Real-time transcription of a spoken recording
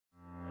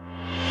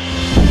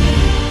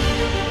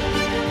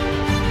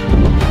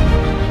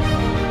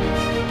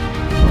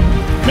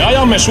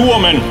Ajamme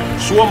Suomen,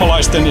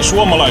 suomalaisten ja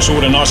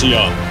suomalaisuuden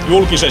asiaa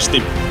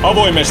julkisesti,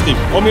 avoimesti,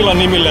 omilla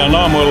nimillä ja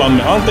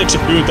naamoillamme, anteeksi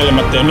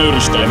pyytelemättä ja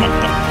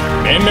nöyristelemättä.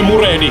 Me emme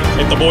murehdi,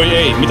 että voi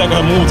ei,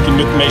 mitäköhän muutkin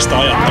nyt meistä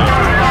ajattelevat.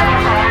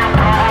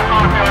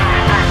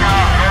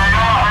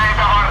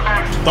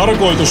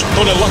 Tarkoitus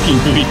todellakin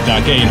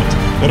pyhittää keinot,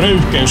 ja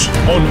röyhkeys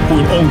on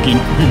kuin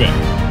onkin hyve.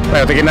 Mä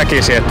jotenkin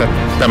näkisin, että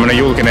tämmöinen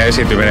julkinen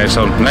esiintyminen, jos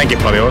on näinkin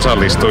paljon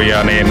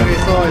osallistujia, niin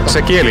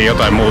se kieli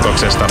jotain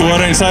muutoksesta.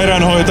 Tuorein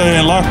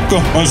sairaanhoitajien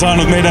lakko on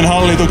saanut meidän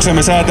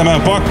hallituksemme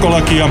säätämään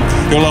pakkolakia,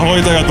 jolla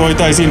hoitajat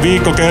voitaisiin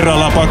viikko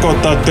kerrallaan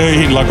pakottaa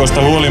töihin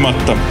lakosta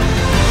huolimatta.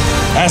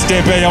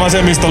 SDP ja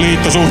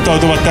Vasemmistoliitto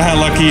suhtautuvat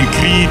tähän lakiin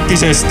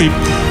kriittisesti,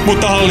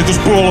 mutta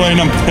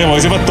hallituspuolueina he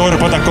voisivat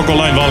torpata koko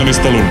lain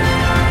valmistelun.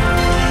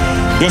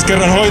 Jos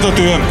kerran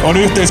hoitotyö on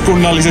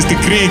yhteiskunnallisesti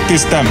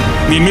kriittistä,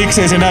 niin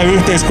miksei se näy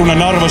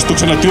yhteiskunnan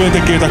arvostuksena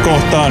työntekijöitä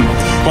kohtaan,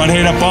 vaan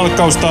heidän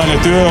palkkaustaan ja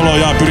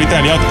työolojaan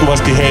pyritään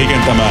jatkuvasti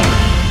heikentämään.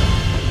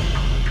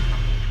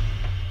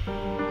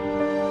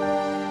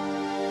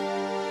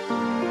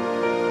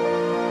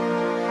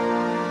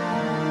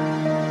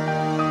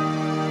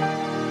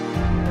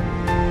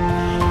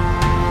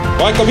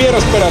 Vaikka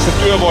vierasperäisen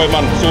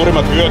työvoiman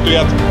suurimmat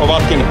hyötyjät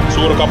ovatkin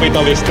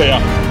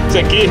suurkapitalisteja,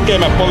 sen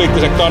kiihkeimmät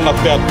poliittiset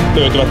kannattajat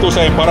löytyvät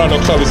usein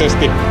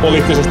paradoksaalisesti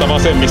poliittisesta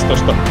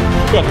vasemmistosta,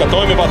 jotka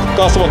toimivat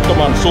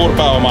kasvottoman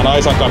suurpääoman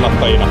aisan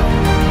kannattajina.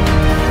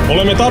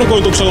 Olemme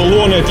tarkoituksella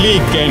luoneet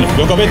liikkeen,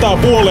 joka vetää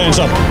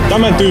puoleensa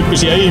tämän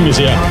tyyppisiä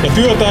ihmisiä ja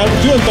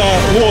työntää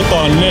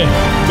luotaan ne,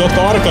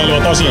 jotka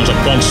arkailevat asiansa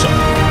kanssa.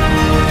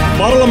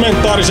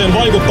 Parlamentaarisen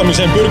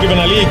vaikuttamiseen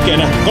pyrkivänä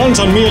liikkeenä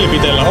kansan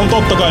mielipiteellä on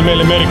totta kai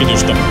meille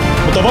merkitystä,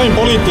 mutta vain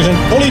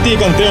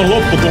politiikan teon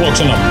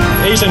lopputuloksena,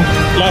 ei sen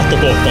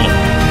lähtökohtana.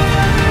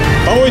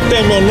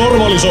 Tavoitteemme on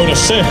normalisoida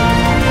se,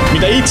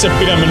 mitä itse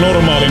pidämme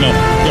normaalina,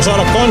 ja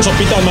saada kansa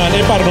pitämään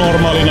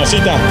epänormaalina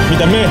sitä,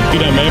 mitä me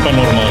pidämme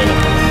epänormaalina.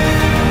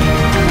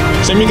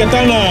 Se, mikä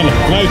tänään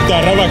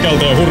näyttää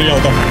räväkältä ja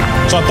hurjalta,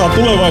 saattaa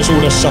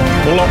tulevaisuudessa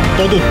olla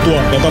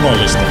totuttua ja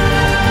tavallista.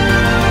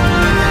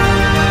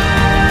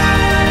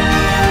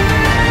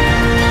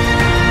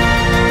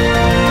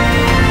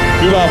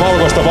 Hyvää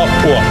valkoista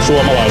vappua,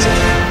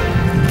 suomalaiset!